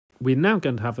We're now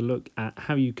going to have a look at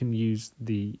how you can use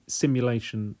the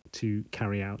simulation to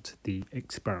carry out the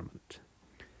experiment.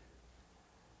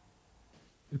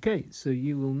 Okay, so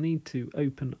you will need to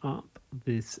open up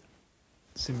this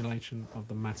simulation of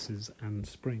the masses and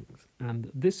springs,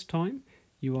 and this time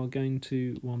you are going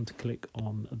to want to click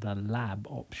on the lab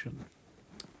option.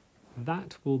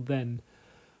 That will then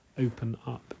open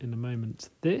up in a moment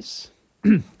this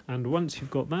and once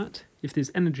you've got that, if this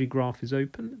energy graph is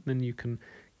open, then you can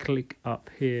click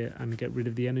up here and get rid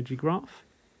of the energy graph.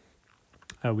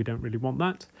 We don't really want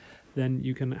that. Then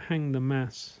you can hang the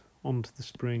mass onto the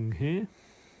spring here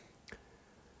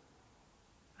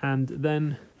and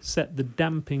then set the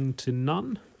damping to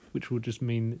none, which will just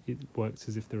mean it works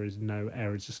as if there is no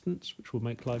air resistance, which will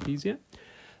make life easier.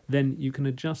 Then you can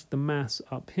adjust the mass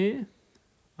up here.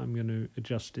 I'm going to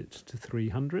adjust it to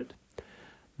 300.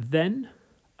 Then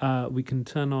we can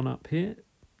turn on up here,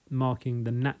 marking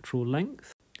the natural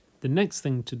length. The next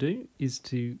thing to do is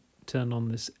to turn on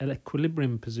this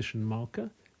equilibrium position marker,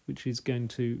 which is going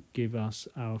to give us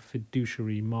our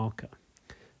fiduciary marker.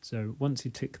 So once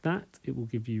you tick that, it will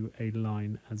give you a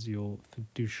line as your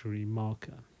fiduciary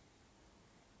marker.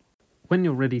 When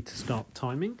you're ready to start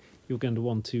timing, you're going to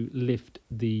want to lift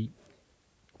the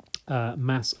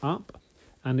mass up,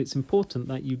 and it's important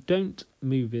that you don't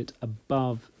move it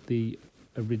above the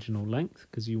original length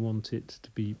because you want it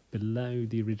to be below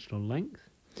the original length.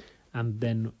 And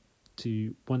then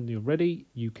when you're ready,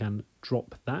 you can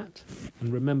drop that.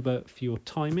 And remember, for your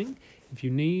timing, if you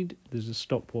need, there's a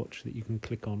stopwatch that you can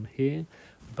click on here,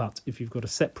 but if you've got a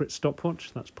separate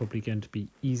stopwatch, that's probably going to be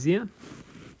easier.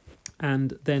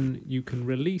 And then you can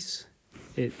release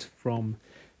it from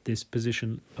this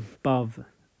position above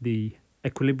the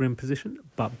equilibrium position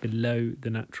but below the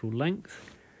natural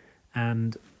length,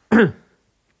 and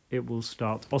it will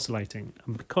start oscillating.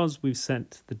 And because we've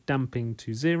set the damping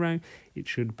to 0, it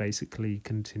should basically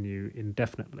continue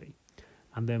indefinitely.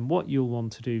 And then what you'll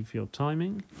want to do for your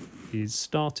timing is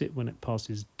start it when it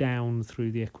passes down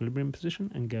through the equilibrium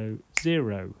position and go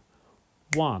 0,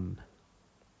 1,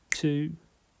 2,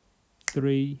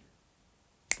 3,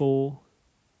 4,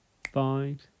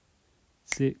 5,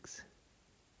 6,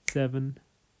 7,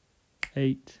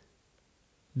 8,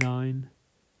 9,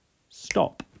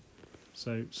 stop.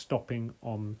 So stopping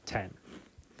on 10.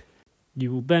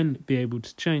 You will then be able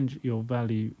to change your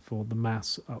value for the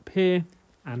mass up here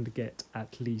and get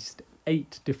at least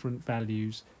 8 different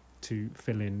values to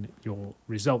fill in your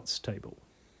results table.